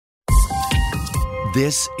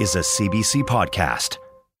This is a CBC podcast.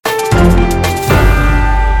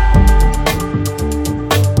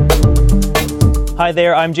 Hi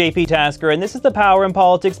there, I'm JP Tasker, and this is the Power in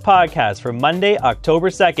Politics podcast for Monday, October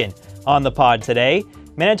 2nd. On the pod today,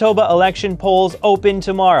 Manitoba election polls open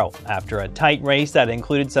tomorrow after a tight race that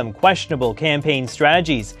included some questionable campaign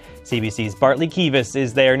strategies. CBC's Bartley Kives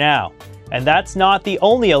is there now. And that's not the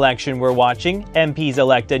only election we're watching. MPs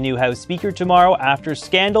elect a new House Speaker tomorrow after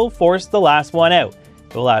scandal forced the last one out.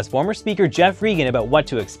 We'll ask former Speaker Geoff Regan about what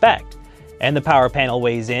to expect. And the Power Panel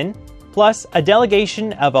weighs in. Plus, a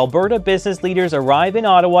delegation of Alberta business leaders arrive in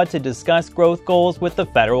Ottawa to discuss growth goals with the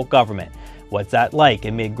federal government. What's that like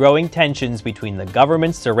amid growing tensions between the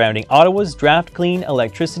governments surrounding Ottawa's draft clean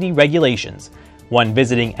electricity regulations? One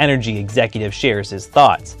visiting energy executive shares his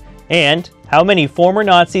thoughts. And how many former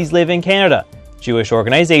Nazis live in Canada? Jewish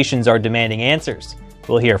organizations are demanding answers.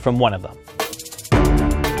 We'll hear from one of them.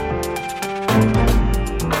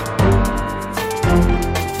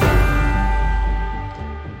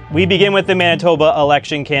 We begin with the Manitoba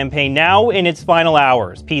election campaign now in its final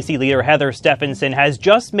hours. PC leader Heather Stefanson has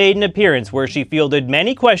just made an appearance where she fielded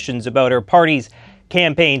many questions about her party's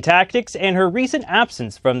campaign tactics and her recent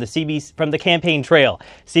absence from the campaign trail.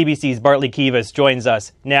 CBC's Bartley Kives joins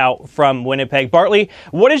us now from Winnipeg. Bartley,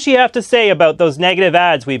 what does she have to say about those negative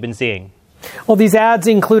ads we've been seeing? Well, these ads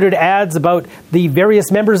included ads about the various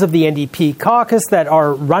members of the NDP caucus that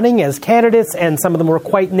are running as candidates, and some of them were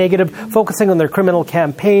quite negative, focusing on their criminal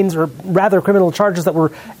campaigns, or rather criminal charges that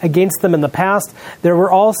were against them in the past. There were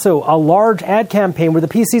also a large ad campaign where the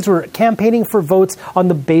PCs were campaigning for votes on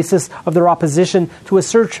the basis of their opposition to a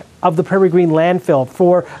search of the Prairie Green landfill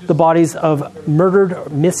for the bodies of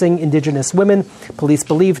murdered, missing Indigenous women. Police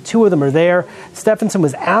believe 2 of them are there. Stefanson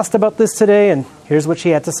was asked about this today, and here's what she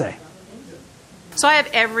had to say. So I have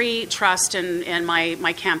every trust in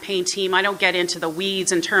my campaign team. I don't get into the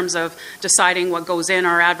weeds in terms of deciding what goes in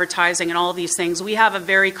our advertising and all of these things. We have a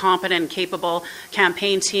very competent and capable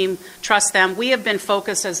campaign team. Trust them. We have been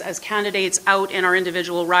focused as candidates out in our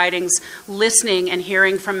individual ridings, listening and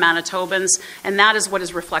hearing from Manitobans, and that is what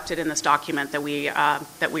is reflected in this document that we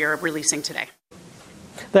are releasing today.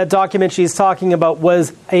 That document she's talking about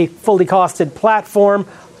was a fully costed platform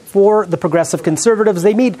for the Progressive Conservatives.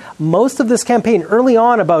 They made most of this campaign early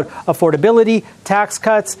on about affordability, tax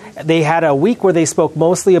cuts. They had a week where they spoke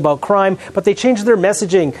mostly about crime, but they changed their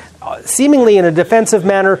messaging seemingly in a defensive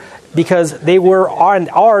manner because they were and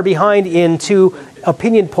are behind in 2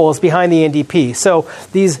 opinion polls behind the NDP. So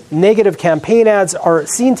these negative campaign ads are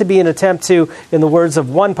seen to be an attempt to, in the words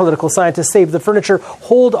of one political scientist, save the furniture,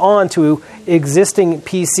 hold on to existing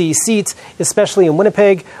PC seats, especially in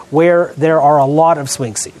Winnipeg, where there are a lot of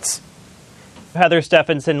swing seats. Heather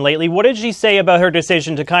Stefanson lately, what did she say about her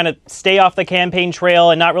decision to kind of stay off the campaign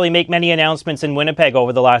trail and not really make many announcements in Winnipeg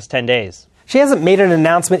over the last 10 days? She hasn't made an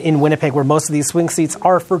announcement in Winnipeg, where most of these swing seats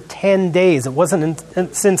are, for 10 days. It wasn't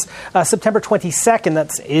since September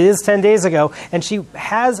 22nd. It is 10 days ago. And she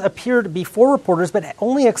has appeared before reporters, but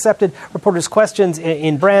only accepted reporters' questions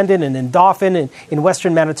in Brandon and in Dauphin and in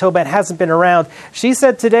Western Manitoba. It hasn't been around. She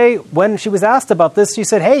said today, when she was asked about this, she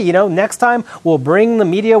said, hey, next time we'll bring the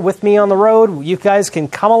media with me on the road. You guys can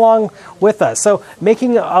come along with us. So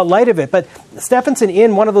making a light of it. But Stefanson,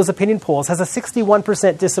 in one of those opinion polls, has a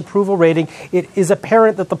 61% disapproval rating. It is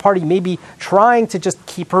apparent that the party may be trying to just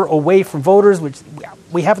keep her away from voters, which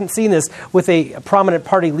we haven't seen this with a prominent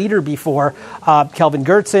party leader before. Kelvin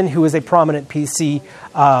Gertson, who is a prominent PC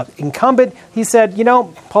incumbent, he said,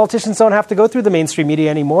 politicians don't have to go through the mainstream media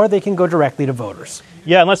anymore. They can go directly to voters.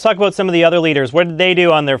 Yeah, and let's talk about some of the other leaders. What did they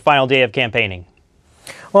do on their final day of campaigning?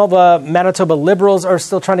 Well, the Manitoba Liberals are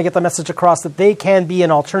still trying to get the message across that they can be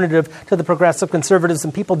an alternative to the Progressive Conservatives,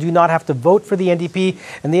 and people do not have to vote for the NDP.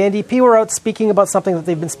 And the NDP were out speaking about something that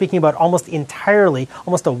they've been speaking about almost entirely,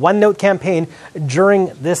 almost a one-note campaign during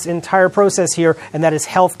this entire process here, and that is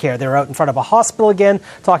healthcare. They're out in front of a hospital again,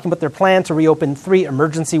 talking about their plan to reopen 3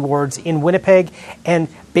 emergency wards in Winnipeg, and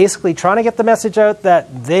basically trying to get the message out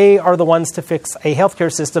that they are the ones to fix a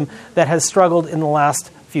healthcare system that has struggled in the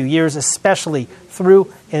last few years, especially through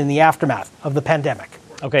and in the aftermath of the pandemic.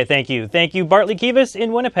 Okay, thank you. Thank you, Bartley Kives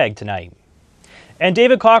in Winnipeg tonight. And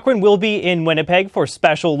David Cochrane will be in Winnipeg for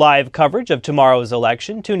special live coverage of tomorrow's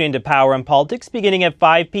election. Tune into Power and Politics beginning at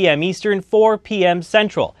 5 p.m. Eastern, 4 p.m.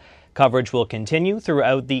 Central. Coverage will continue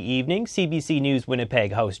throughout the evening. CBC News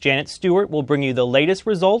Winnipeg host Janet Stewart will bring you the latest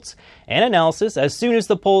results and analysis as soon as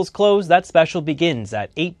the polls close. That special begins at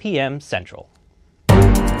 8 p.m. Central.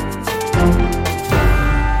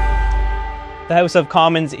 The House of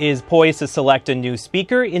Commons is poised to select a new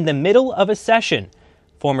Speaker in the middle of a session.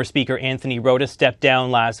 Former Speaker Anthony Rota stepped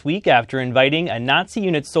down last week after inviting a Nazi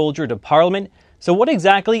unit soldier to Parliament. So what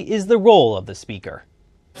exactly is the role of the Speaker?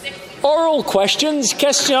 Oral questions,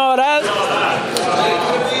 question orale.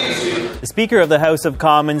 The Speaker of the House of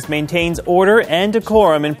Commons maintains order and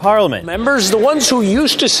decorum in Parliament. Members, the ones who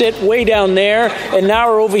used to sit way down there and now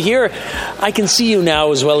are over here, I can see you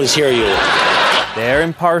now as well as hear you. They're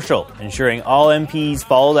impartial, ensuring all MPs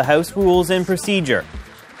follow the House rules and procedure.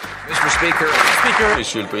 Mr. Speaker.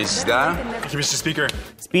 Monsieur le Président. Thank you, Mr. Speaker.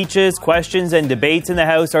 Speeches, questions, and debates in the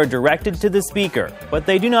House are directed to the Speaker, but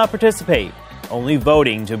they do not participate, only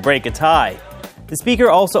voting to break a tie. The Speaker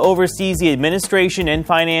also oversees the administration and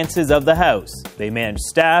finances of the House. They manage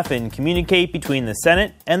staff and communicate between the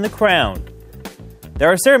Senate and the Crown.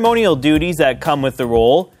 There are ceremonial duties that come with the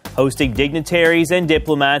role, hosting dignitaries and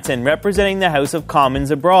diplomats and representing the House of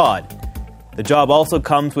Commons abroad. The job also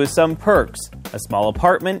comes with some perks, a small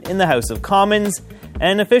apartment in the House of Commons, and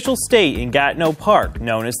an official state in Gatineau Park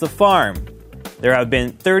known as the Farm. There have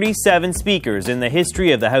been 37 speakers in the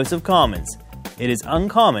history of the House of Commons. It is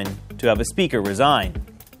uncommon to have a speaker resign.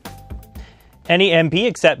 Any MP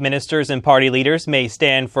except ministers and party leaders may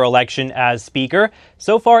stand for election as Speaker.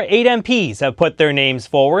 So far, 8 MPs have put their names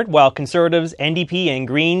forward, while Conservatives, NDP and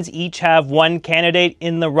Greens each have one candidate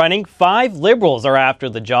in the running. 5 Liberals are after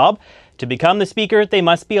the job. To become the Speaker, they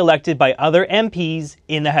must be elected by other MPs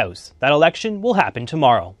in the House. That election will happen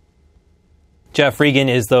tomorrow. Geoff Regan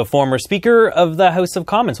is the former Speaker of the House of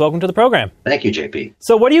Commons. Welcome to the program. Thank you, JP.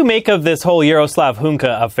 So what do you make of this whole Yaroslav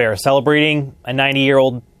Hunka affair, celebrating a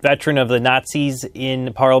 90-year-old veteran of the Nazis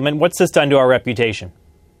in Parliament? What's this done to our reputation?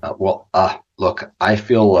 Look, I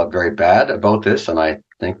feel very bad about this, and I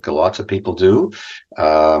think lots of people do.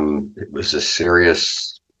 It was a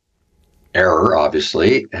serious error,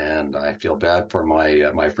 obviously, and I feel bad for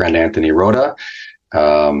my friend Anthony Rota.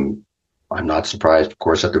 I'm not surprised, of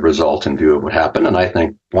course, at the result in view of what happened. And I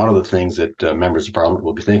think one of the things that members of Parliament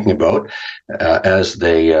will be thinking about as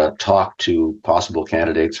they talk to possible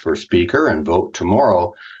candidates for Speaker and vote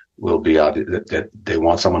tomorrow will be that they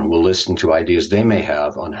want someone who will listen to ideas they may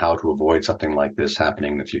have on how to avoid something like this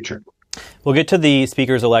happening in the future. We'll get to the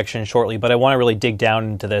Speaker's election shortly, but I want to really dig down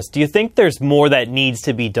into this. Do you think there's more that needs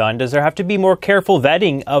to be done? Does there have to be more careful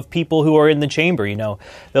vetting of people who are in the chamber? You know,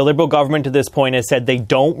 the Liberal government to this point has said they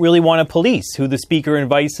don't really want to police who the Speaker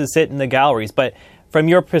invites to sit in the galleries. But from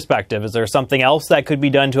your perspective, is there something else that could be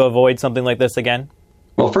done to avoid something like this again?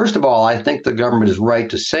 Well, first of all, I think the government is right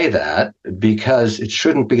to say that because it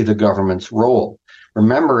shouldn't be the government's role.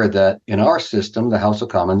 Remember that in our system, the House of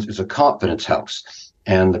Commons is a confidence house.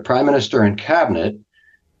 And the Prime Minister and Cabinet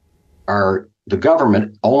are the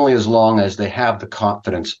government only as long as they have the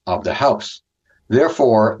confidence of the House.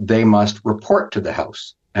 Therefore, they must report to the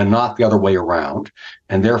House and not the other way around.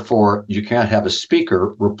 And therefore, you can't have a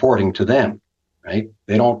Speaker reporting to them, right?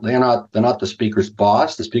 They're not the Speaker's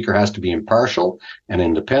boss. The Speaker has to be impartial and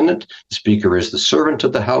independent. The Speaker is the servant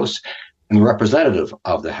of the House and the representative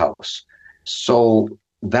of the House. So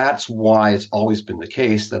that's why it's always been the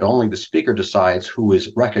case that only the Speaker decides who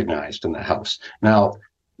is recognized in the House. Now,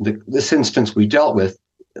 this instance we dealt with,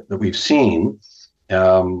 that we've seen,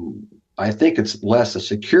 I think it's less a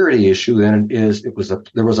security issue than it is.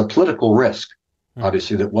 There was a political risk,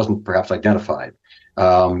 obviously, that wasn't perhaps identified.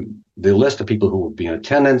 The list of people who would be in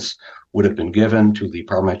attendance would have been given to the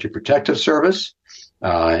Parliamentary Protective Service.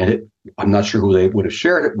 I'm not sure who they would have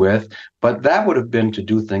shared it with, but that would have been to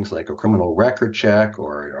do things like a criminal record check,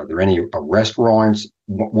 or are there any arrest warrants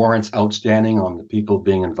outstanding on the people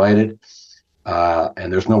being invited?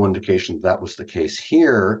 And there's no indication that was the case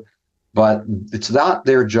here, but it's not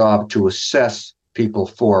their job to assess people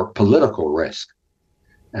for political risk.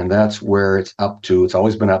 And that's where it's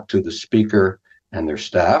always been up to the Speaker and their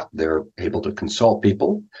staff. They're able to consult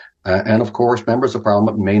people. And of course, members of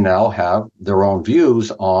Parliament may now have their own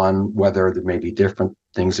views on whether there may be different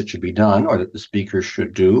things that should be done or that the Speaker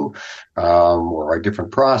should do, or a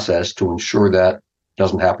different process to ensure that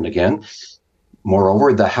doesn't happen again.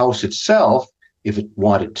 Moreover, the House itself, if it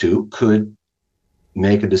wanted to, could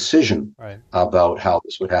make a decision about how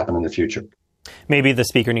this would happen in the future. Maybe the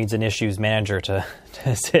Speaker needs an issues manager to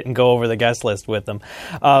sit and go over the guest list with them.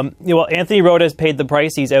 Well, Anthony Rota has paid the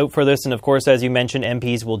price. He's out for this. And of course, as you mentioned,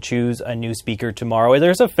 MPs will choose a new Speaker tomorrow.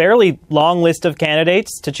 There's a fairly long list of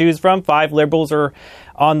candidates to choose from. 5 Liberals are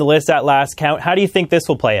on the list at last count. How do you think this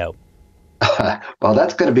will play out? Well,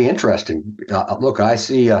 that's going to be interesting. Look, I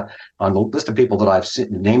see on the list of people that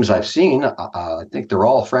names I've seen, I think they're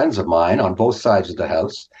all friends of mine on both sides of the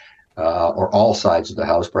House. Or all sides of the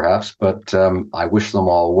House, perhaps, but I wish them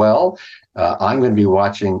all well. I'm going to be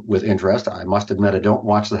watching with interest. I must admit, I don't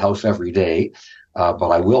watch the House every day, But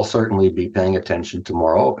I will certainly be paying attention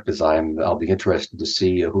tomorrow because I'll be interested to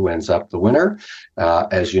see who ends up the winner.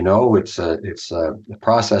 As you know, it's a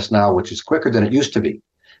process now which is quicker than it used to be.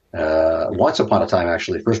 Once upon a time,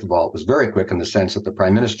 actually, first of all, it was very quick in the sense that the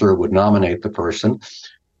Prime Minister would nominate the person.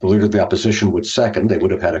 The Leader of the Opposition would second. They would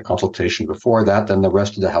have had a consultation before that. Then the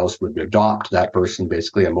rest of the House would adopt that person,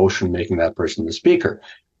 basically a motion making that person the Speaker.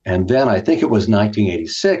 And then I think it was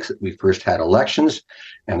 1986 that we first had elections,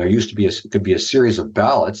 and there used to be could be a series of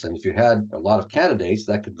ballots. And if you had a lot of candidates,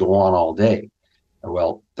 that could go on all day.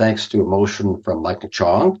 Well, thanks to a motion from Michael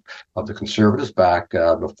Chong of the Conservatives back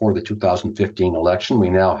before the 2015 election, we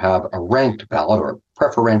now have a ranked ballot or a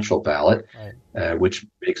preferential ballot, which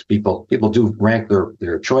makes people do rank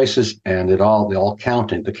their choices, and they all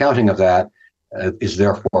counting. The counting of that is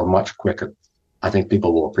therefore much quicker. I think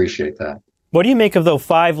people will appreciate that. What do you make of the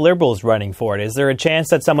 5 Liberals running for it? Is there a chance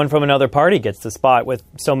that someone from another party gets the spot with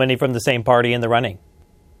so many from the same party in the running?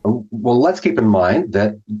 Well, let's keep in mind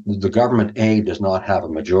that the government, does not have a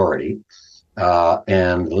majority,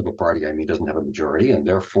 and the Liberal Party, doesn't have a majority, and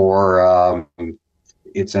therefore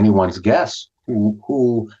it's anyone's guess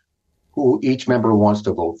who each member wants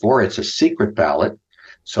to vote for. It's a secret ballot,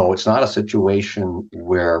 so it's not a situation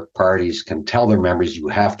where parties can tell their members, you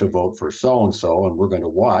have to vote for so-and-so, and we're going to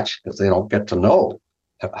watch, because they don't get to know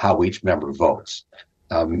how each member votes.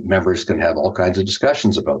 Members can have all kinds of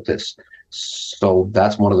discussions about this. So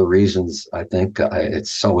that's one of the reasons I think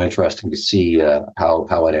it's so interesting to see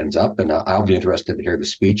how it ends up. And I'll be interested to hear the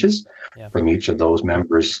speeches from each of those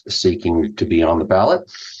members seeking to be on the ballot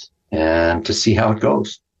and to see how it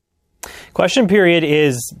goes. Question period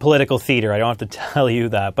is political theater. I don't have to tell you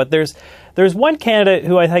that. But there's one candidate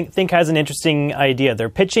who I think has an interesting idea. They're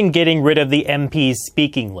pitching getting rid of the MP's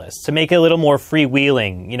speaking list to make it a little more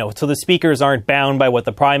freewheeling, so the speakers aren't bound by what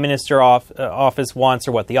the Prime Minister office wants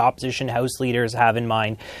or what the opposition House leaders have in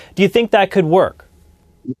mind. Do you think that could work?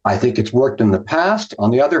 I think it's worked in the past. On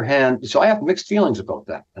the other hand, so I have mixed feelings about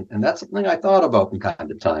that. And that's something I thought about from time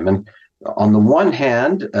to time. And on the one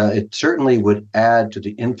hand, it certainly would add to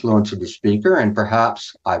the influence of the Speaker and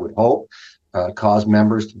perhaps, I would hope, cause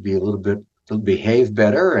members to be to behave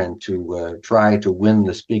better and to try to win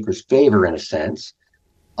the Speaker's favor in a sense.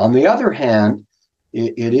 On the other hand,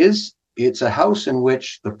 it's a House in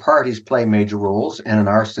which the parties play major roles, and in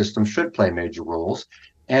our system should play major roles.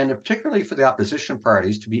 And particularly for the opposition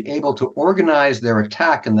parties to be able to organize their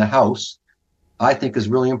attack in the House, I think is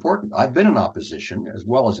really important. I've been in opposition as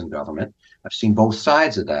well as in government. I've seen both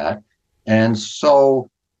sides of that. And so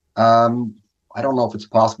I don't know if it's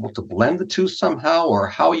possible to blend the two somehow, or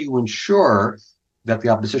how you ensure that the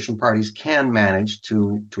opposition parties can manage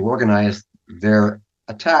to organize their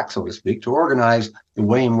attack, so to speak, to organize the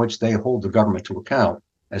way in which they hold the government to account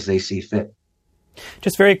as they see fit.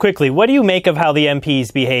 Just very quickly, what do you make of how the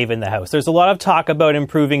MPs behave in the House? There's a lot of talk about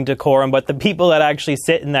improving decorum, but the people that actually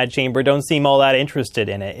sit in that chamber don't seem all that interested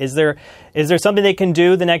in it. Is there something they can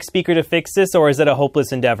do, the next Speaker, to fix this, or is it a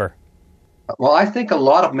hopeless endeavor? Well, I think a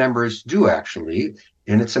lot of members do, actually,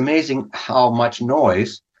 and it's amazing how much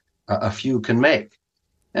noise a few can make.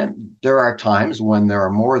 And there are times when there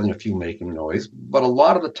are more than a few making noise, but a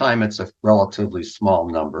lot of the time it's a relatively small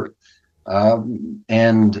number.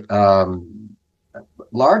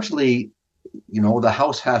 Largely, the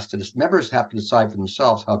House members have to decide for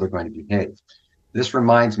themselves how they're going to behave. This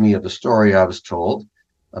reminds me of the story I was told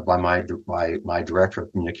by my Director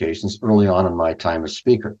of Communications early on in my time as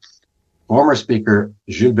Speaker. Former Speaker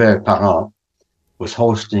Gilbert Parent was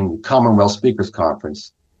hosting the Commonwealth Speakers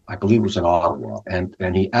Conference, I believe it was in Ottawa, and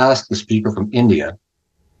he asked the Speaker from India,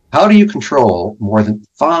 how do you control more than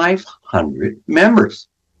 500 members?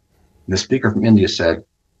 And the Speaker from India said,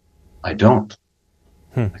 I don't.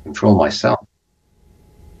 I control myself.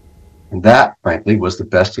 And that, frankly, was the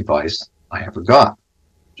best advice I ever got,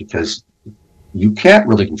 because you can't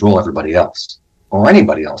really control everybody else or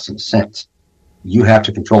anybody else in a sense. You have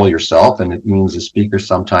to control yourself, and it means as Speaker,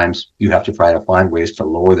 sometimes you have to try to find ways to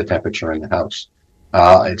lower the temperature in the House.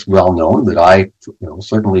 It's well known that I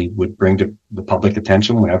certainly would bring to the public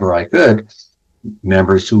attention whenever I could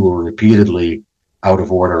members who were repeatedly out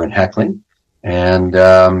of order and heckling. And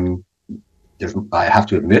I have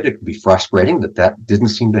to admit, it could be frustrating that didn't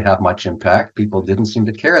seem to have much impact. People didn't seem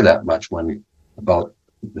to care that much about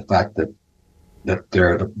the fact that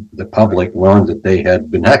the public learned that they had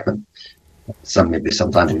been heckling.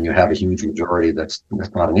 Sometimes when you have a huge majority, that's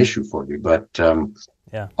not an issue for you. But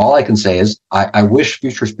all I can say is I wish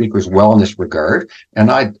future speakers well in this regard. And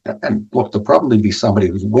look, there'll probably be somebody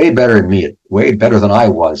who's way better than me, way better than I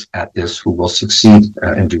was at this, who will succeed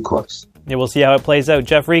in due course. Yeah, we'll see how it plays out.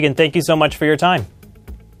 Geoff Regan, thank you so much for your time.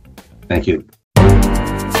 Thank you.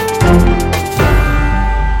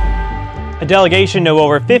 delegation of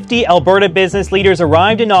over 50 Alberta business leaders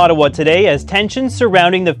arrived in Ottawa today as tensions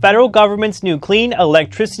surrounding the federal government's new clean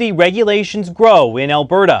electricity regulations grow in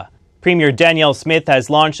Alberta. Premier Danielle Smith has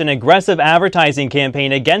launched an aggressive advertising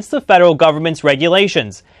campaign against the federal government's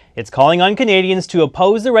regulations. It's calling on Canadians to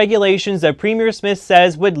oppose the regulations that Premier Smith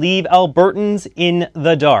says would leave Albertans in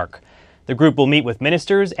the dark. The group will meet with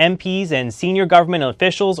ministers, MPs, and senior government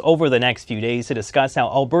officials over the next few days to discuss how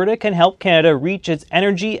Alberta can help Canada reach its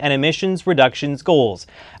energy and emissions reductions goals.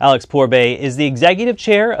 Alex Pourbet is the executive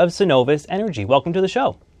chair of Cenovus Energy. Welcome to the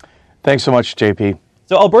show. Thanks so much, JP.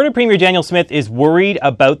 So Alberta Premier Danielle Smith is worried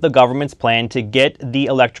about the government's plan to get the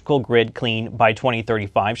electrical grid clean by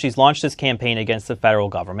 2035. She's launched this campaign against the federal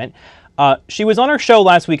government. She was on our show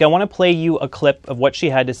last week. I want to play you a clip of what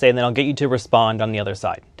she had to say, and then I'll get you to respond on the other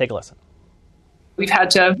side. Take a listen. We've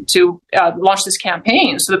had to launch this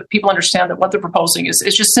campaign so that people understand that what they're proposing is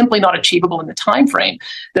just simply not achievable in the time frame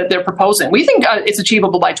that they're proposing. We think it's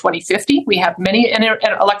achievable by 2050. We have many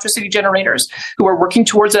electricity generators who are working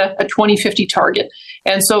towards a 2050 target.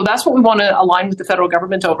 And so that's what we want to align with the federal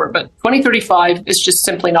government over. But 2035 is just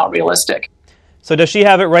simply not realistic. So does she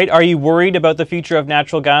have it right? Are you worried about the future of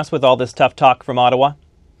natural gas with all this tough talk from Ottawa?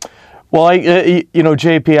 Well,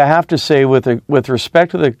 JP, I have to say, with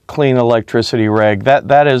respect to the clean electricity reg,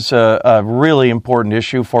 that is a really important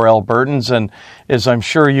issue for Albertans. And as I'm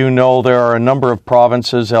sure you know, there are a number of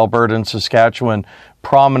provinces, Alberta and Saskatchewan,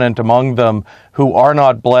 prominent among them, who are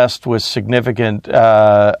not blessed with significant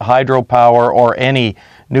hydropower or any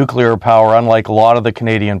nuclear power, unlike a lot of the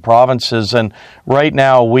Canadian provinces. And right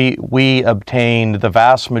now, we obtain the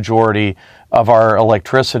vast majority of our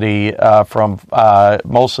electricity from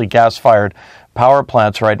mostly gas-fired power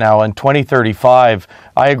plants right now. In 2035,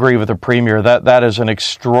 I agree with the Premier that is an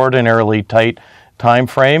extraordinarily tight time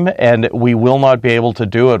frame, and we will not be able to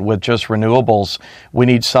do it with just renewables. We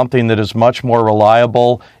need something that is much more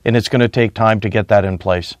reliable, and it's going to take time to get that in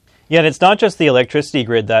place. Yeah, and it's not just the electricity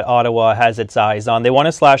grid that Ottawa has its eyes on. They want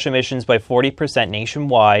to slash emissions by 40%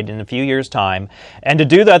 nationwide in a few years' time. And to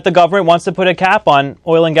do that, the government wants to put a cap on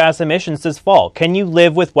oil and gas emissions this fall. Can you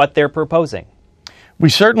live with what they're proposing? We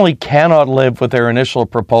certainly cannot live with their initial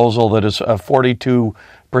proposal that is a 42%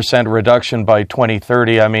 reduction by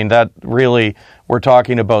 2030. I mean, that really, we're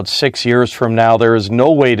talking about 6 years from now. There is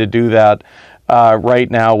no way to do that right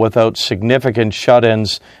now without significant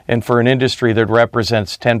shut-ins. And for an industry that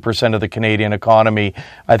represents 10% of the Canadian economy,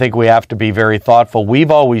 I think we have to be very thoughtful. We've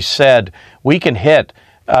always said we can hit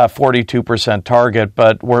a 42% target,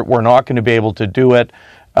 but we're not going to be able to do it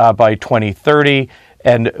by 2030.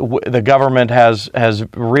 And the government has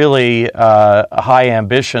really high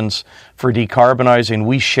ambitions for decarbonizing.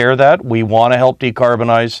 We share that. We want to help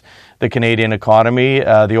decarbonize the Canadian economy.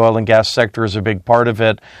 The oil and gas sector is a big part of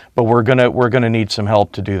it, but we're gonna need some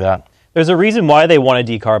help to do that. There's a reason why they want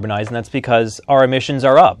to decarbonize, and that's because our emissions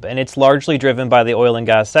are up, and it's largely driven by the oil and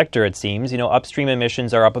gas sector, it seems. You know, upstream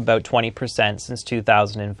emissions are up about 20% since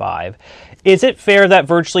 2005. Is it fair that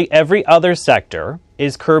virtually every other sector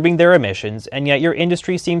is curbing their emissions, and yet your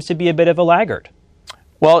industry seems to be a bit of a laggard?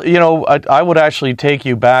 Well, I would actually take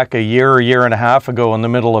you back a year and a half ago in the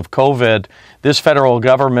middle of COVID. This federal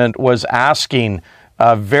government was asking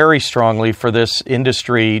very strongly for this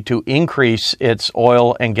industry to increase its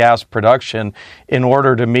oil and gas production in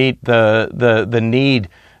order to meet the need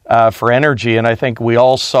for energy. And I think we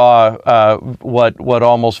all saw what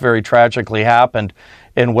almost very tragically happened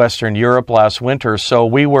in Western Europe last winter. So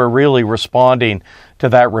we were really responding to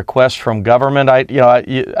that request from government.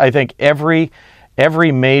 I think every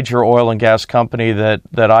major oil and gas company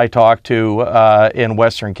that I talk to in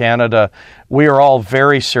Western Canada, we are all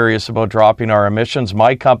very serious about dropping our emissions.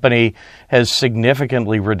 My company has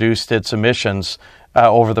significantly reduced its emissions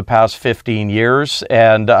over the past 15 years,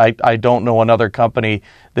 and I don't know another company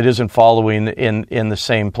that isn't following in the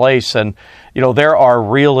same place. And there are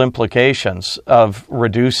real implications of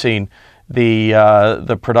reducing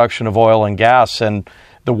the production of oil and gas, and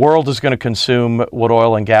the world is going to consume what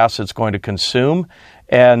oil and gas it's going to consume.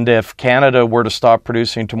 And if Canada were to stop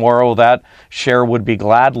producing tomorrow, that share would be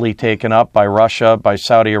gladly taken up by Russia, by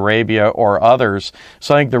Saudi Arabia, or others.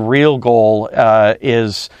 So I think the real goal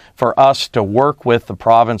is for us to work with the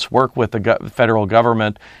province, work with the federal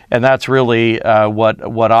government. And that's really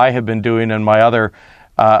what I have been doing and my other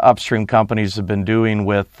upstream companies have been doing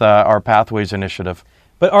with our Pathways initiative.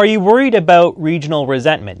 But are you worried about regional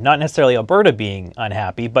resentment? Not necessarily Alberta being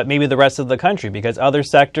unhappy, but maybe the rest of the country, because other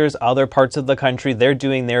sectors, other parts of the country, they're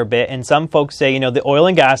doing their bit. And some folks say, the oil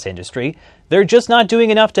and gas industry, they're just not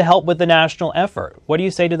doing enough to help with the national effort. What do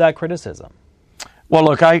you say to that criticism? Well,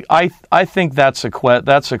 look, I think that's a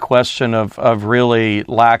question of really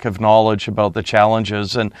lack of knowledge about the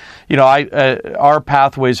challenges. And, our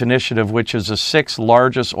Pathways Initiative, which is the 6th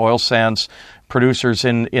largest oil sands producers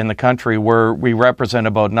in the country, where we represent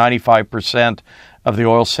about 95% of the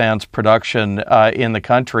oil sands production in the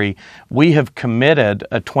country, we have committed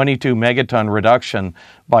a 22 megaton reduction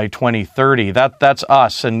by 2030. That's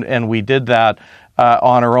us, and we did that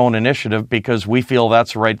on our own initiative because we feel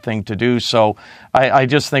that's the right thing to do. So I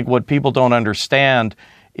just think what people don't understand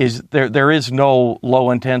is there is no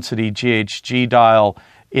low-intensity GHG dial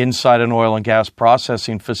inside an oil and gas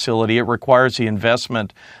processing facility. It requires the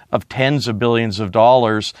investment of tens of billions of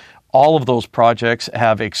dollars. All of those projects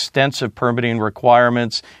have extensive permitting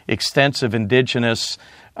requirements, extensive Indigenous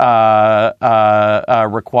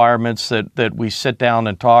requirements that we sit down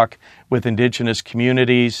and talk with Indigenous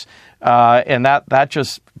communities. And that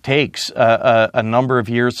just takes a number of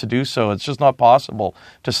years to do so. It's just not possible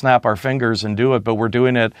to snap our fingers and do it, but we're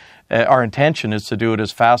doing it. Our intention is to do it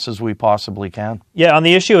as fast as we possibly can. Yeah, on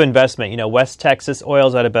the issue of investment, West Texas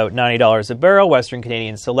oil's at about $90 a barrel. Western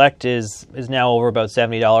Canadian Select is now over about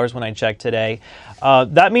 $70 when I checked today.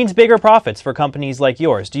 That means bigger profits for companies like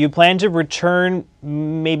yours. Do you plan to return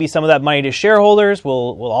maybe some of that money to shareholders?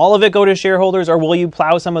 Will all of it go to shareholders, or will you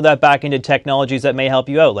plow some of that back into technologies that may help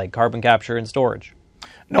you out, like carbon capture and storage?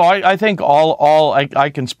 No, I think I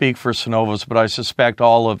can speak for Cenovus, but I suspect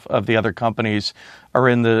all of the other companies are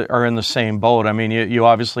in the same boat. I mean, you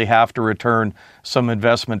obviously have to return some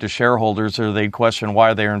investment to shareholders, or they'd question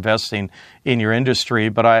why they're investing in your industry.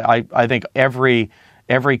 But I think every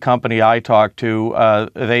company I talk to,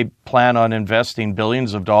 they plan on investing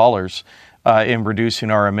billions of dollars in reducing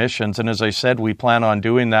our emissions. And as I said, we plan on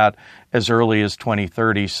doing that as early as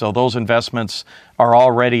 2030. So those investments are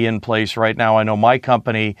already in place right now. I know my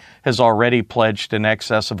company has already pledged in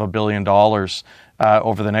excess of $1 billion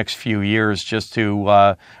over the next few years just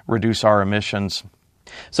to reduce our emissions.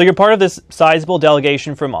 So you're part of this sizable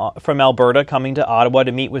delegation from Alberta coming to Ottawa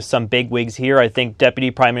to meet with some bigwigs here. I think Deputy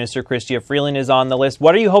Prime Minister Geoff Regan is on the list.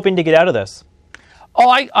 What are you hoping to get out of this? Oh,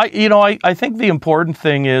 I think the important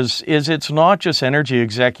thing is it's not just energy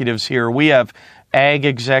executives here. We have ag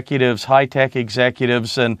executives, high-tech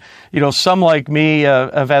executives, and, some like me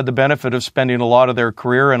have had the benefit of spending a lot of their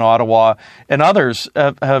career in Ottawa, and others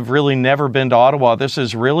have really never been to Ottawa. This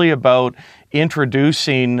is really about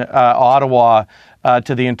introducing Ottawa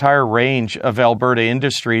to the entire range of Alberta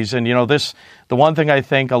industries. And, the one thing I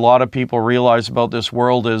think a lot of people realize about this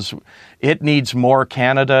world is it needs more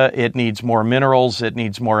Canada, it needs more minerals, it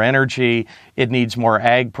needs more energy, it needs more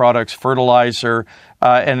ag products, fertilizer,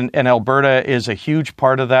 and Alberta is a huge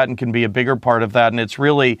part of that and can be a bigger part of that. And it's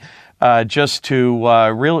really just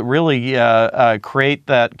to really create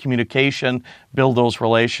that communication, build those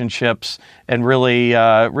relationships, and really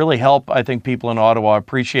help, I think, people in Ottawa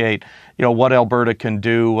appreciate, what Alberta can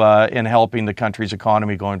do in helping the country's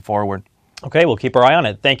economy going forward. Okay, we'll keep our eye on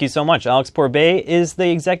it. Thank you so much. Alex Pourbaix is the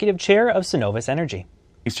Executive Chair of Cenovus Energy.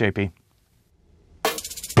 Thanks, JP.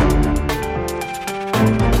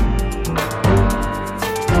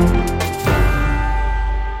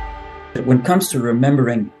 When it comes to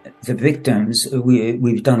remembering the victims,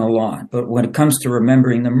 we've done a lot. But when it comes to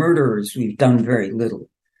remembering the murderers, we've done very little.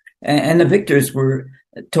 And the victims were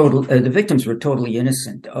totally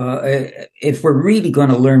innocent. If we're really going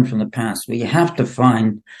to learn from the past, we have to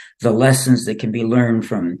find the lessons that can be learned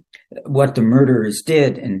from what the murderers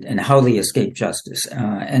did and how they escaped justice.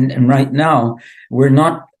 And right now, we're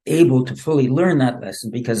not able to fully learn that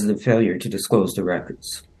lesson because of the failure to disclose the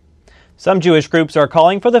records. Some Jewish groups are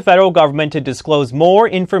calling for the federal government to disclose more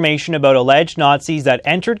information about alleged Nazis that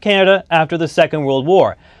entered Canada after the Second World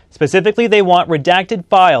War. Specifically, they want redacted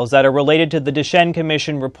files that are related to the Deschênes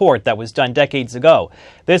Commission report that was done decades ago.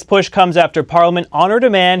 This push comes after Parliament honored a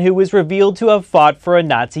man who was revealed to have fought for a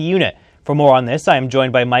Nazi unit. For more on this, I am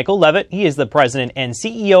joined by Michael Levitt. He is the president and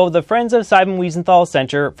CEO of the Friends of Simon Wiesenthal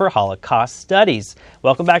Center for Holocaust Studies.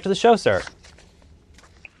 Welcome back to the show, sir.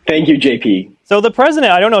 Thank you, JP. So the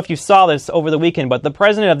president, I don't know if you saw this over the weekend, but the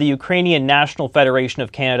president of the Ukrainian National Federation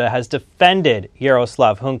of Canada has defended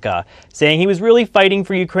Yaroslav Hunka, saying he was really fighting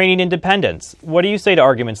for Ukrainian independence. What do you say to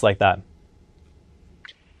arguments like that?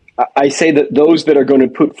 I say that those that are going to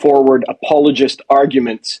put forward apologist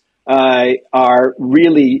arguments are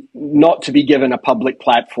really not to be given a public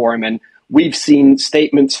platform. And we've seen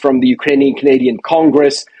statements from the Ukrainian Canadian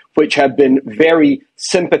Congress which have been very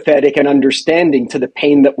sympathetic and understanding to the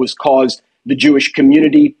pain that was caused the Jewish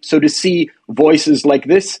community. So to see voices like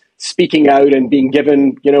this speaking out and being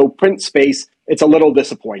given, print space, it's a little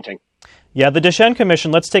disappointing. Yeah, the Deschênes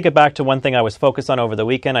Commission, let's take it back to one thing I was focused on over the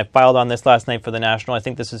weekend. I filed on this last night for the National. I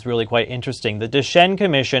think this is really quite interesting. The Deschênes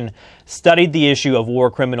Commission studied the issue of war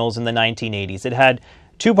criminals in the 1980s. It had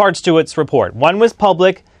two parts to its report. One was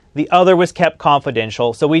public, the other was kept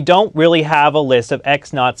confidential. So we don't really have a list of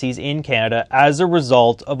ex-Nazis in Canada as a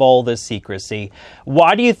result of all this secrecy.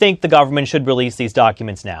 Why do you think the government should release these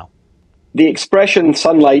documents now? The expression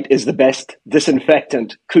sunlight is the best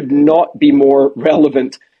disinfectant could not be more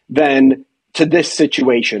relevant than to this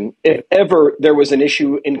situation. If ever there was an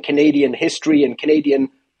issue in Canadian history and Canadian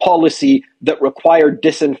policy that required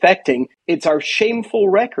disinfecting, it's our shameful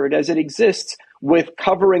record as it exists with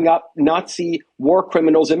covering up Nazi war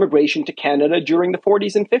criminals' immigration to Canada during the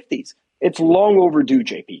 40s and 50s. It's long overdue,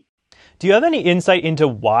 JP. Do you have any insight into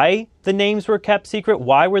why the names were kept secret?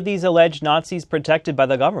 Why were these alleged Nazis protected by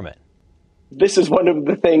the government? This is one of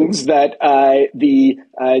the things that the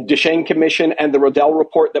Deschênes Commission and the Rodell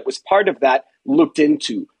report that was part of that looked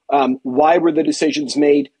into. Why were the decisions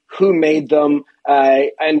made? Who made them?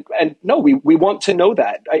 And no, we want to know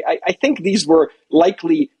that. I think these were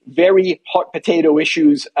likely very hot potato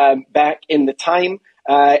issues back in the time.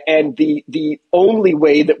 And the only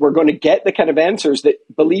way that we're going to get the kind of answers that,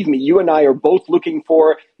 believe me, you and I are both looking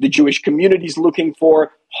for, the Jewish community's looking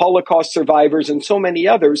for, Holocaust survivors and so many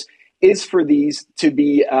others, is for these to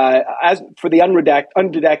be, for the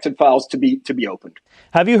unredacted files to be opened.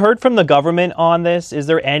 Have you heard from the government on this? Is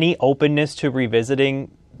there any openness to revisiting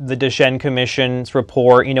the Deschênes Commission's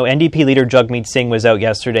report? You know, NDP leader Jagmeet Singh was out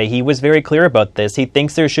yesterday. He was very clear about this. He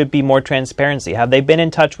thinks there should be more transparency. Have they been in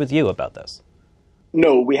touch with you about this?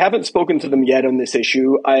 No, we haven't spoken to them yet on this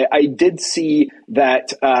issue. I did see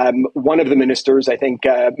that one of the ministers, I think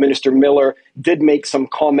Minister Miller, did make some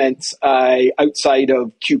comments outside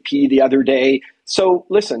of QP the other day. So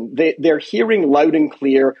listen, they're hearing loud and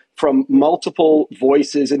clear from multiple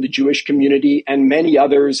voices in the Jewish community and many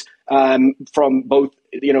others from both,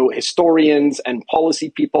 historians and policy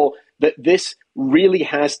people that this really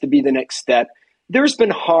has to be the next step. There's been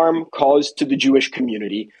harm caused to the Jewish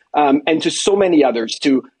community and to so many others,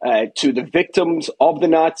 to the victims of the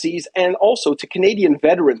Nazis and also to Canadian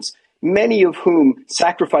veterans, many of whom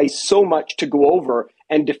sacrificed so much to go over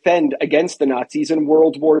and defend against the Nazis in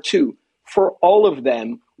World War II. For all of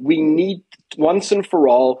them, we need once and for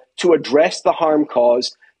all to address the harm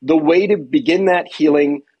caused. The way to begin that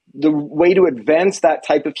healing, the way to advance that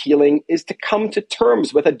type of healing is to come to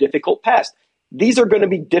terms with a difficult past. These are going to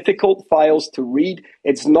be difficult files to read.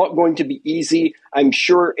 It's not going to be easy. I'm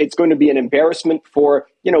sure it's going to be an embarrassment for,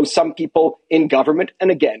 some people in government.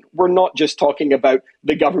 And again, we're not just talking about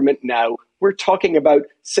the government now. We're talking about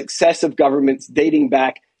successive governments dating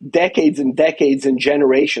back decades and decades and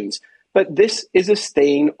generations. But this is a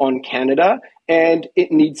stain on Canada, and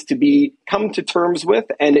it needs to be come to terms with,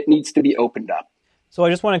 and it needs to be opened up. So I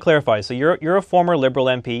just want to clarify. So you're a former Liberal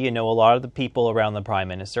MP. You know a lot of the people around the Prime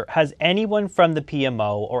Minister. Has anyone from the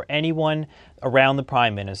PMO or anyone around the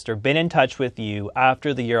Prime Minister been in touch with you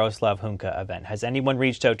after the Yaroslav Hunka event? Has anyone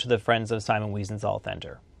reached out to the Friends of Simon Wiesenthal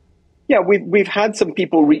Center? Yeah, we've had some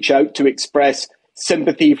people reach out to express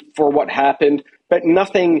sympathy for what happened, but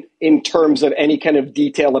nothing in terms of any kind of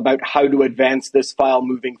detail about how to advance this file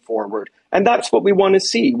moving forward. And that's what we want to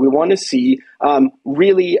see. We want to see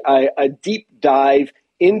really a deep dive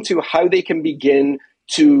into how they can begin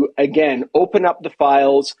to, again, open up the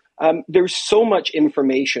files. There's so much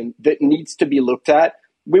information that needs to be looked at.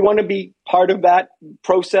 We want to be part of that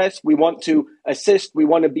process. We want to assist. We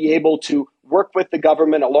want to be able to work with the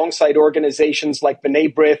government alongside organizations like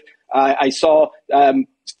B'nai B'rith. I saw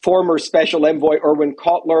former Special Envoy Erwin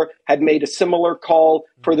Kotler had made a similar call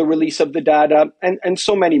for the release of the data, and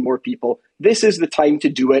so many more people. This is the time to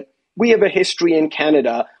do it. We have a history in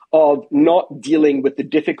Canada of not dealing with the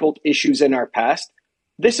difficult issues in our past.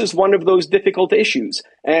 This is one of those difficult issues.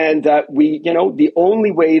 And the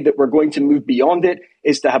only way that we're going to move beyond it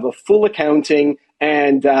is to have a full accounting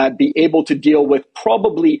and be able to deal with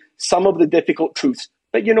probably some of the difficult truths.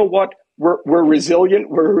 But you know what? We're resilient.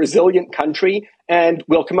 We're a resilient country, and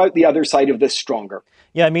we'll come out the other side of this stronger.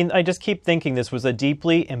 Yeah, I mean, I just keep thinking this was a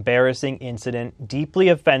deeply embarrassing incident, deeply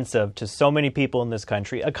offensive to so many people in this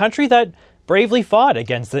country, a country that bravely fought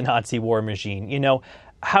against the Nazi war machine.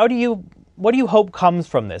 What do you hope comes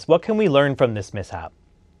from this? What can we learn from this mishap?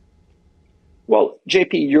 Well,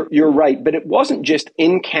 JP, you're right, but it wasn't just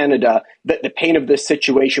in Canada that the pain of this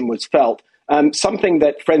situation was felt. Something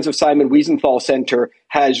that Friends of Simon Wiesenthal Center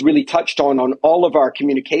has really touched on all of our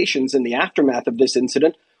communications in the aftermath of this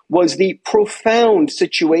incident was the profound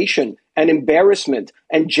situation and embarrassment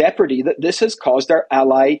and jeopardy that this has caused our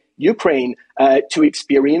ally Ukraine to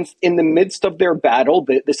experience in the midst of their battle,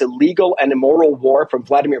 this illegal and immoral war from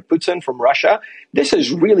Vladimir Putin from Russia. This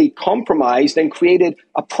has really compromised and created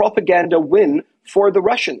a propaganda win for the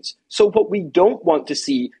Russians. So what we don't want to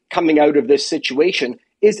see coming out of this situation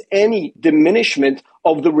is any diminishment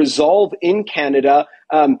of the resolve in Canada,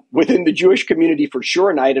 within the Jewish community for sure.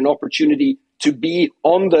 And I had an opportunity to be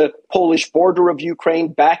on the Polish border of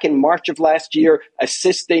Ukraine back in March of last year,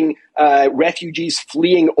 assisting refugees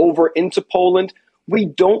fleeing over into Poland. We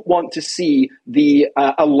don't want to see the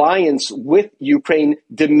alliance with Ukraine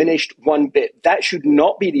diminished one bit. That should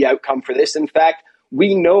not be the outcome for this. In fact,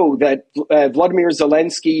 we know that Vladimir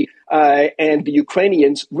Zelensky and the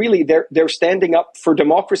Ukrainians, really, they're standing up for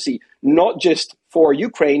democracy, not just for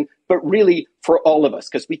Ukraine, but really for all of us,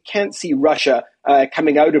 because we can't see Russia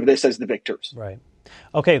coming out of this as the victors. Right.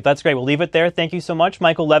 Okay, that's great. We'll leave it there. Thank you so much.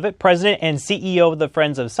 Michael Levitt, President and CEO of the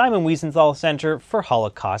Friends of Simon Wiesenthal Center for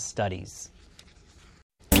Holocaust Studies.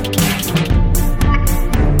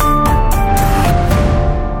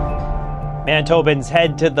 Manitobans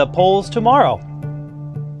head to the polls tomorrow.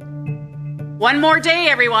 One more day,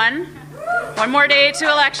 everyone. One more day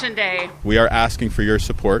to Election Day. We are asking for your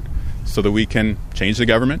support so that we can change the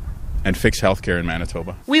government and fix healthcare in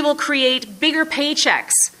Manitoba. We will create bigger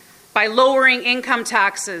paychecks by lowering income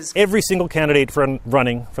taxes. Every single candidate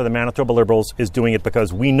running for the Manitoba Liberals is doing it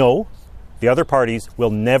because we know the other parties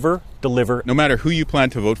will never deliver. No matter who you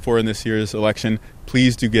plan to vote for in this year's election,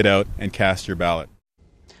 please do get out and cast your ballot.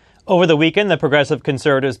 Over the weekend, the Progressive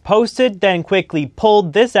Conservatives posted, then quickly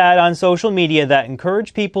pulled this ad on social media that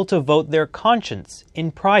encouraged people to vote their conscience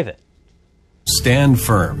in private. Stand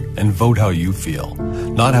firm and vote how you feel,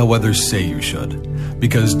 not how others say you should.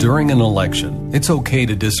 Because during an election, it's okay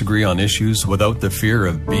to disagree on issues without the fear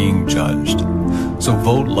of being judged. So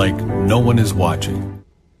vote like no one is watching.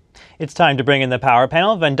 It's time to bring in the power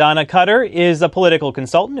panel. Vandana Cutter is a political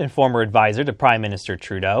consultant and former advisor to Prime Minister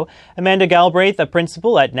Trudeau. Amanda Galbraith, a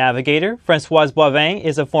principal at Navigator. Françoise Boivin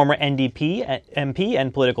is a former NDP MP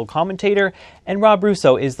and political commentator. And Rob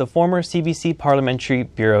Russo is the former CBC Parliamentary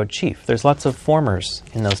Bureau Chief. There's lots of formers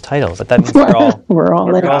in those titles, but that means we're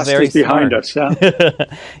all very behind us. Yeah?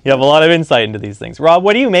 You have a lot of insight into these things. Rob,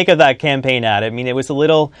 what do you make of that campaign ad? I mean, it was a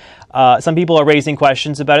little... some people are raising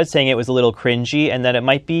questions about it, saying it was a little cringy and that it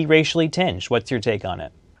might be racially tinged. What's your take on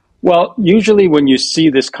it? Well, usually when you see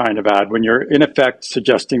this kind of ad, when you're in effect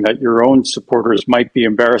suggesting that your own supporters might be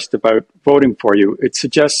embarrassed about voting for you, it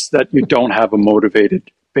suggests that you don't have a motivated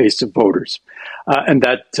base of voters and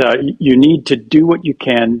that you need to do what you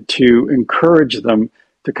can to encourage them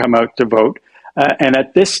to come out to vote. And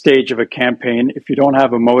at this stage of a campaign, if you don't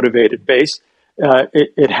have a motivated base,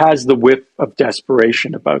 it has the whiff of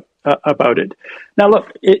desperation about it. Now,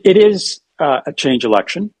 look, it is a change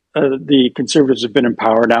election. The Conservatives have been in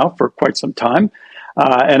power now for quite some time.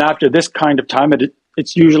 And after this kind of time,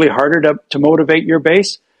 it's usually harder to motivate your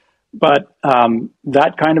base. But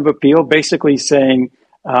that kind of appeal, basically saying,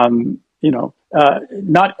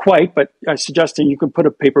 not quite, but suggesting you can put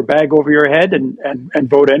a paper bag over your head and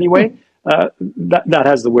vote anyway, that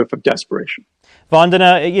has the whiff of desperation.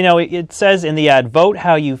 Vandana, it says in the ad, vote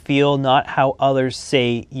how you feel, not how others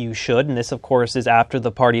say you should. And this, of course, is after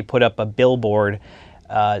the party put up a billboard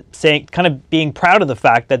saying, kind of being proud of the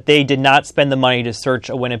fact that they did not spend the money to search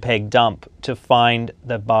a Winnipeg dump to find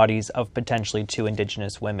the bodies of potentially 2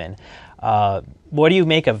 Indigenous women. What do you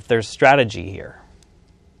make of their strategy here?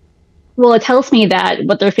 Well, it tells me that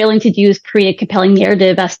what they're failing to do is create a compelling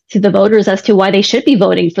narrative as to the voters as to why they should be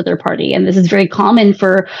voting for their party. And this is very common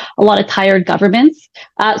for a lot of tired governments.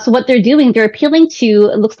 So what they're doing, they're appealing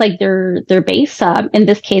to, it looks like their base. In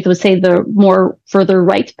this case, I would say the more further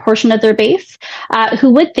right portion of their base,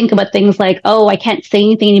 who would think about things like, oh, I can't say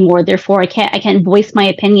anything anymore. Therefore, I can't voice my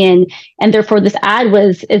opinion. And therefore, this ad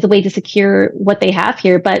is a way to secure what they have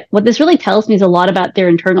here. But what this really tells me is a lot about their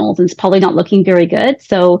internals, and it's probably not looking very good.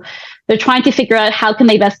 So they're trying to figure out how can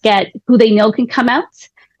they best get who they know can come out,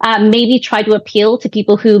 maybe try to appeal to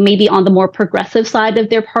people who may be on the more progressive side of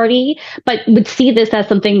their party, but would see this as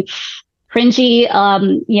something cringy,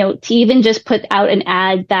 to even just put out an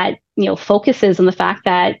ad that, focuses on the fact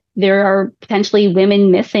that there are potentially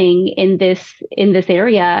women missing in this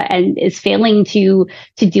area and is failing to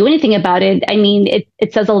do anything about it. I mean,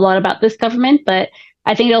 it says a lot about this government, but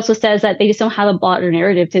I think it also says that they just don't have a broader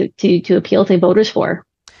narrative to appeal to voters for.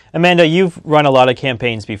 Amanda, you've run a lot of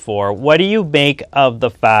campaigns before. What do you make of the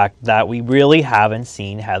fact that we really haven't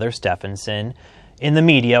seen Heather Stefanson, in the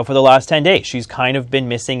media for the last 10 days. She's kind of been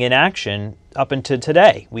missing in action up until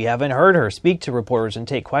today. We haven't heard her speak to reporters and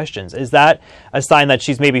take questions. Is that a sign that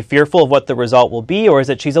she's maybe fearful of what the result will be, or is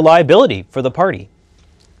it she's a liability for the party?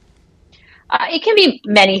 It can be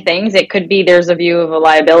many things. It could be there's a view of a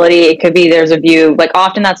liability. It could be there's a view, like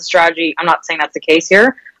often that's a strategy. I'm not saying that's the case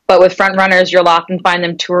here, but with front runners, you'll often find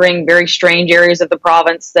them touring very strange areas of the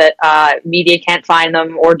province that media can't find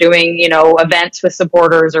them, or doing, events with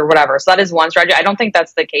supporters or whatever. So that is one strategy. I don't think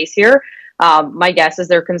that's the case here. My guess is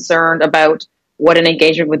they're concerned about what an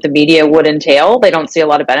engagement with the media would entail. They don't see a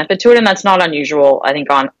lot of benefit to it, and that's not unusual, I think,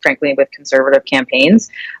 frankly, with conservative campaigns.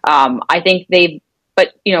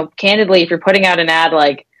 But, candidly, if you're putting out an ad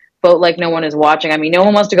like vote like no one is watching, I mean, no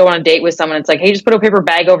one wants to go on a date with someone. It's like, hey, just put a paper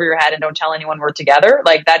bag over your head and don't tell anyone we're together.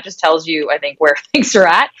 Like, that just tells you, I think, where things are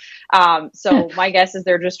at. So my guess is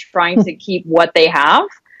they're just trying to keep what they have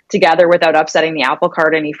together without upsetting the apple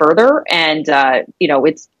cart any further. And,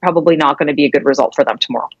 it's probably not going to be a good result for them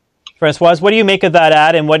tomorrow. Françoise, what do you make of that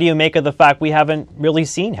ad, and what do you make of the fact we haven't really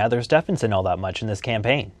seen Heather Stefanson all that much in this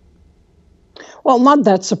campaign? Well, not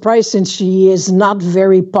that surprised, since she is not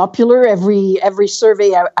very popular. Every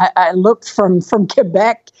survey I looked from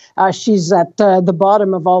Quebec, she's at the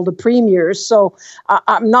bottom of all the premiers. So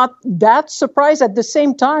I'm not that surprised. At the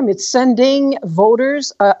same time, it's sending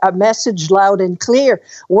voters a message loud and clear.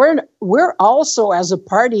 We're also, as a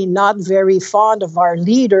party, not very fond of our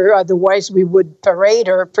leader. Otherwise, we would parade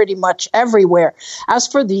her pretty much everywhere. As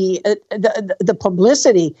for the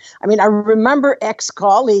publicity, I mean, I remember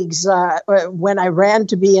ex-colleagues when I ran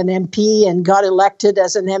to be an MP and got elected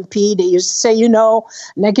as an MP, they used to say,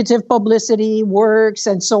 negative publicity works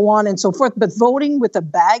and so on and so forth. But voting with a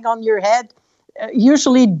bag on your head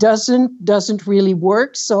usually doesn't really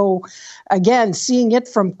work. So again, seeing it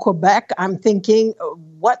from Quebec, I'm thinking,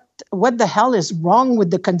 what the hell is wrong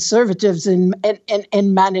with the Conservatives in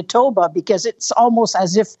Manitoba? Because it's almost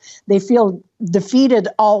as if they feel defeated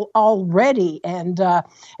already. And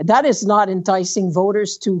that is not enticing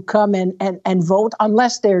voters to come and vote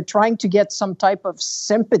unless they're trying to get some type of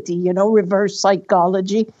sympathy, reverse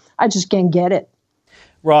psychology. I just can't get it.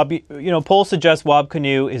 Rob, polls suggest Wab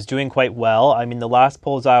Kinew is doing quite well. I mean, the last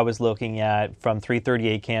polls I was looking at from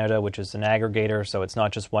 338 Canada, which is an aggregator, so it's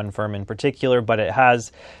not just one firm in particular, but it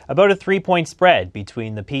has about a 3-point spread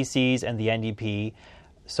between the PCs and the NDP.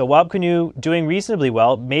 So Wab Kinew doing reasonably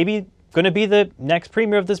well, maybe going to be the next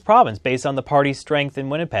premier of this province based on the party's strength in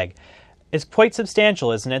Winnipeg. It's quite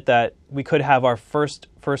substantial, isn't it, that we could have our first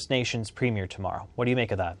First Nations premier tomorrow? What do you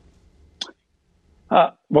make of that?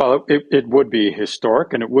 Well, it would be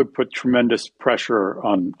historic, and it would put tremendous pressure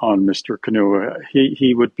on Mr. Kinew.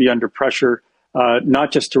 He would be under pressure,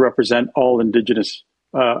 not just to represent all Indigenous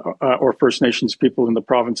or First Nations people in the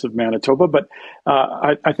province of Manitoba, but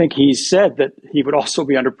I think he said that he would also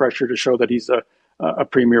be under pressure to show that he's a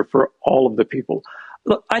premier for all of the people.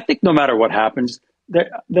 Look, I think no matter what happens,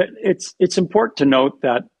 it's important to note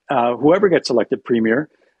that whoever gets elected premier,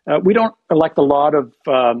 we don't elect a lot of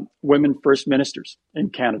women first ministers in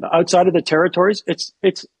Canada. Outside of the territories, it's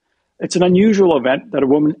an unusual event that a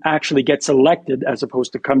woman actually gets elected as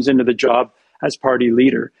opposed to comes into the job as party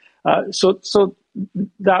leader. So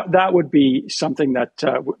that would be something that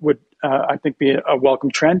would I think be a welcome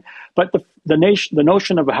trend. But the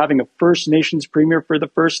notion of having a First Nations premier for the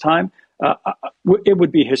first time, it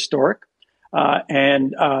would be historic.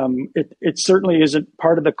 And it certainly isn't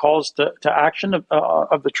part of the calls to action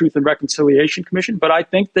of the Truth and Reconciliation Commission. But I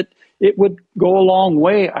think that it would go a long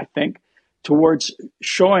way, I think, towards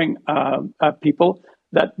showing people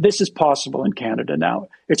that this is possible in Canada now.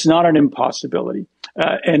 It's not an impossibility.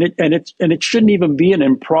 And it shouldn't even be an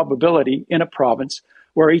improbability in a province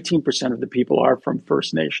where 18% of the people are from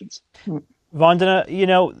First Nations. Vandana,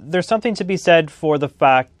 there's something to be said for the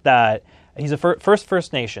fact that he's a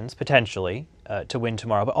First Nations, potentially, to win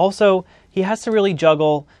tomorrow. But also, he has to really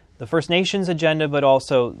juggle the First Nations agenda, but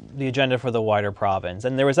also the agenda for the wider province.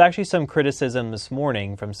 And there was actually some criticism this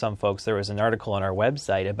morning from some folks. There was an article on our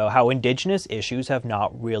website about how Indigenous issues have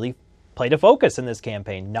not really played a focus in this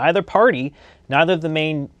campaign. Neither of the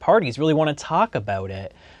main parties really want to talk about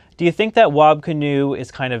it. Do you think that Wab Kinew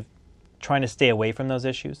is kind of trying to stay away from those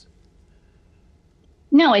issues?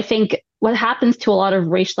 No, I think what happens to a lot of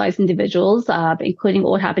racialized individuals, including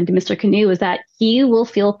what happened to Mr. Kinew, is that he will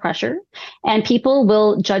feel pressure and people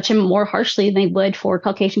will judge him more harshly than they would for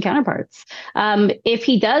Caucasian counterparts. If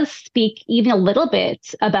he does speak even a little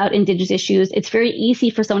bit about Indigenous issues, it's very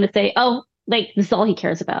easy for someone to say, oh, Like, this is all he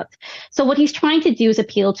cares about. So what he's trying to do is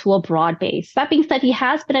appeal to a broad base. That being said, he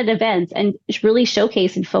has been at events and really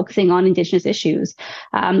showcased and focusing on Indigenous issues.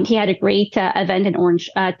 He had a great event in Orange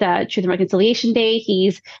at Truth and Reconciliation Day.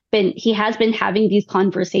 He has been having these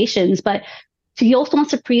conversations, but he also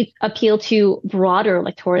wants to appeal to broader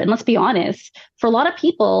electorate. And let's be honest, for a lot of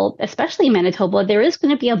people, especially in Manitoba, there is going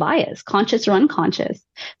to be a bias, conscious or unconscious.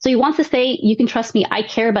 So he wants to say, you can trust me. I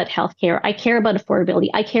care about healthcare. I care about affordability.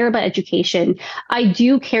 I care about education. I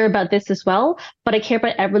do care about this as well, but I care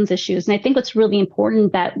about everyone's issues. And I think what's really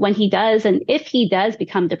important that when he does, and if he does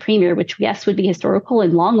become the premier, which yes, would be historical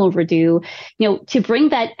and long overdue, to bring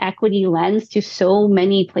that equity lens to so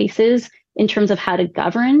many places in terms of how to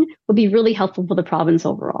govern would be really helpful for the province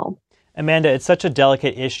overall. Amanda, it's such a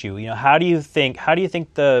delicate issue. How do you think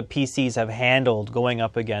the PCs have handled going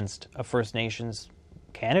up against a First Nations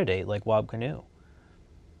candidate like Wab Kinew?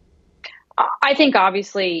 I think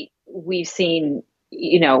obviously we've seen,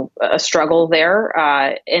 a struggle there.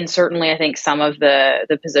 And certainly I think some of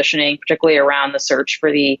the positioning, particularly around the search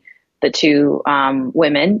for the two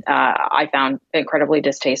women, I found incredibly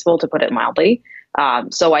distasteful, to put it mildly.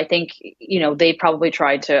 So I think, they probably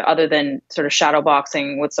tried to, other than sort of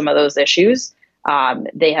shadowboxing with some of those issues,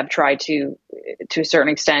 they have tried to a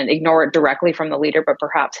certain extent, ignore it directly from the leader, but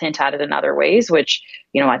perhaps hint at it in other ways, which,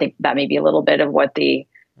 I think that may be a little bit of what the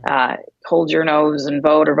hold your nose and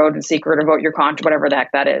vote, or vote in secret, or vote your conscience, whatever the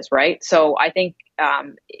heck that is, right? So I think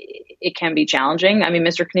it can be challenging. I mean,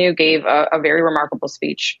 Mr. Kinew gave a very remarkable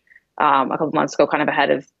speech a couple of months ago, kind of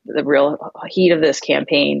ahead of the real heat of this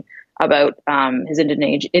campaign, about his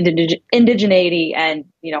indigeneity and,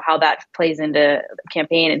 how that plays into the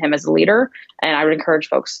campaign and him as a leader. And I would encourage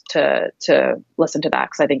folks to listen to that,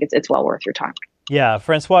 because I think it's well worth your time. Yeah,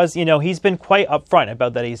 Francoise, he's been quite upfront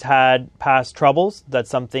about that. He's had past troubles, that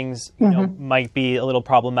some things, might be a little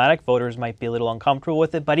problematic. Voters might be a little uncomfortable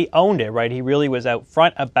with it, but he owned it, right? He really was out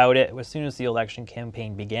front about it as soon as the election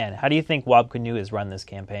campaign began. How do you think Wab Kinew has run this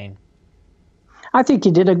campaign? I think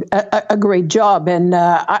he did a great job. And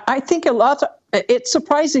I think it's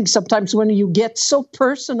surprising sometimes when you get so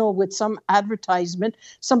personal with some advertisement.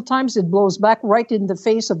 Sometimes it blows back right in the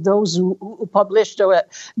face of those who published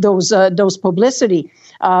those publicity.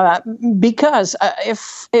 Because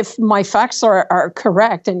if my facts are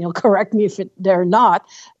correct, and you'll correct me if they're not,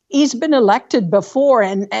 he's been elected before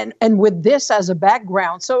and with this as a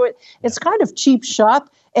background. So it's kind of cheap shot.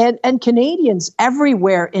 And Canadians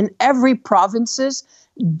everywhere in every provinces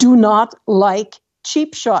do not like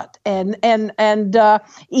cheap shot. And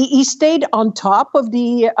he stayed on top of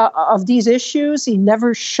of these issues. He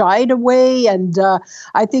never shied away. And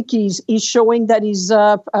I think he's showing that he's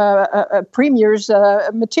premier's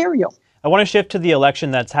material. I want to shift to the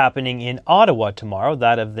election that's happening in Ottawa tomorrow,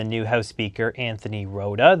 that of the new House Speaker, Anthony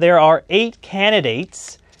Rota. There are 8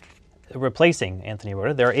 candidates replacing Anthony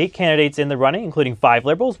Rota. There are 8 candidates in the running, including 5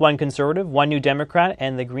 Liberals, 1 Conservative, 1 New Democrat,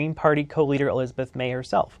 and the Green Party co-leader Elizabeth May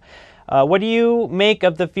herself. What do you make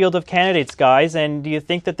of the field of candidates, guys? And do you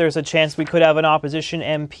think that there's a chance we could have an opposition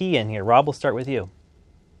MP in here? Rob, we'll start with you.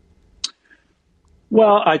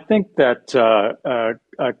 Well, I think that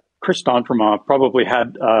Chris D'Entremont probably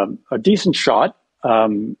had a decent shot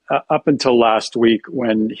up until last week,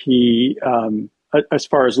 when he, as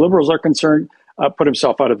far as Liberals are concerned, put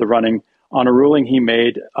himself out of the running on a ruling he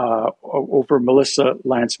made over Melissa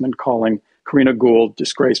Lantsman calling Karina Gould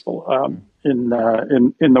disgraceful in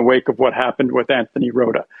the wake of what happened with Anthony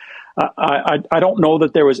Rota. I don't know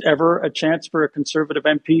that there was ever a chance for a Conservative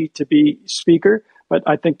MP to be Speaker, but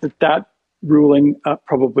I think that ruling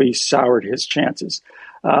probably soured his chances.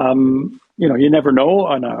 You never know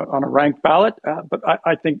on a ranked ballot, but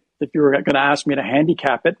I think if you were going to ask me to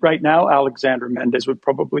handicap it right now, Alexandra Mendez would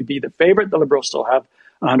probably be the favorite. The Liberals still have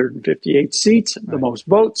 158 seats, the most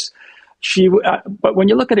votes. But when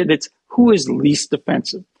you look at it, it's who is least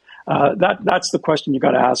offensive. That's the question you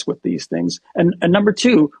got to ask with these things. And number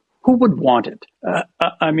 2, who would want it?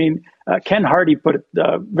 Ken Hardy put it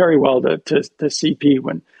very well to CP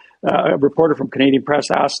when a reporter from Canadian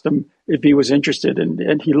Press asked him if he was interested,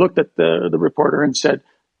 and he looked at the reporter and said,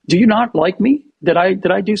 "Do you not like me? Did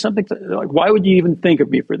I do something? Why would you even think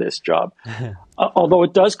of me for this job?" Although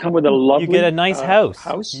it does come with a lovely, you get a nice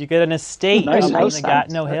house. You get an estate in the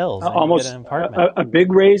Gatineau Hills. Almost an apartment. A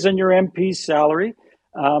big raise in your MP's salary,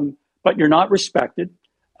 but you're not respected.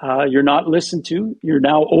 You're not listened to. You're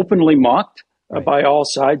now openly mocked by all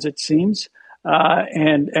sides, it seems.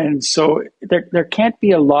 And so there can't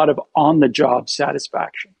be a lot of on-the-job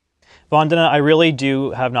satisfaction. Vandana, I really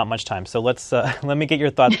do have not much time, so let me get your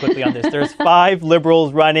thoughts quickly on this. There's 5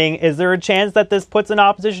 Liberals running. Is there a chance that this puts an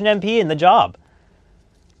opposition MP in the job?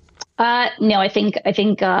 No, I think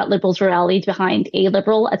Liberals rallied behind a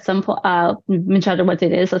Liberal at some point, no matter what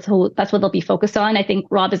it is. That's what they'll be focused on. I think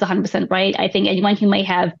Rob is 100% right. I think anyone who might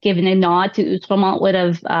have given a nod to Outremont would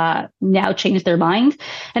have now changed their mind.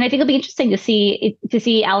 And I think it'll be interesting to see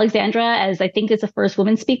Alexandra as, I think, as the first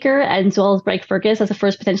woman speaker, as well as Greg Fergus as the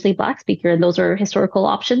first potentially Black speaker. And those are historical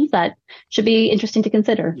options that should be interesting to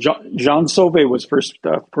consider. Jean Sauvé was first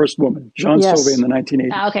woman. Jean Sauvé in the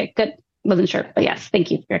 1980s. Okay, good. Wasn't sure, but yes,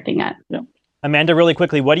 thank you for correcting that. Yeah. Amanda, really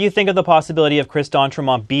quickly, what do you think of the possibility of Chris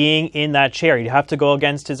d'Entremont being in that chair? You'd have to go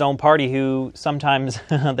against his own party, who sometimes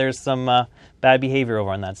there's some bad behavior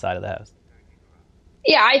over on that side of the House.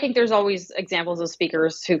 Yeah, I think there's always examples of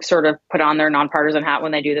speakers who sort of put on their nonpartisan hat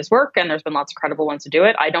when they do this work, and there's been lots of credible ones to do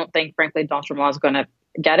it. I don't think, frankly, d'Entremont is going to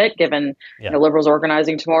get it, given Liberals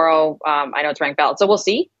organizing tomorrow. I know it's ranked ballot, so we'll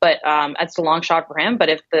see, but that's a long shot for him. But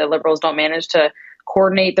if the Liberals don't manage to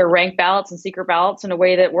coordinate their ranked ballots and secret ballots in a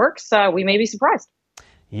way that works, we may be surprised.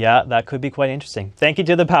 Yeah, that could be quite interesting. Thank you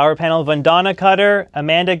to the Power Panel, Vandana Cutter,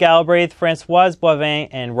 Amanda Galbraith, Françoise Boivin,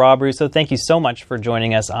 and Rob Russo. Thank you so much for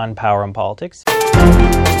joining us on Power and Politics.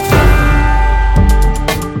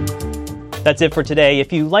 That's it for today.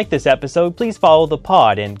 If you like this episode, please follow the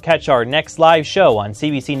pod and catch our next live show on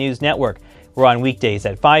CBC News Network. We're on weekdays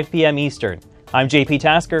at 5 p.m. Eastern. I'm JP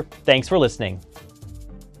Tasker. Thanks for listening.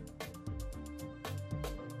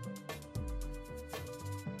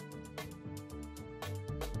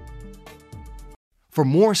 For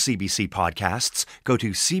more CBC podcasts, go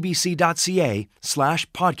to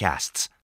cbc.ca/podcasts.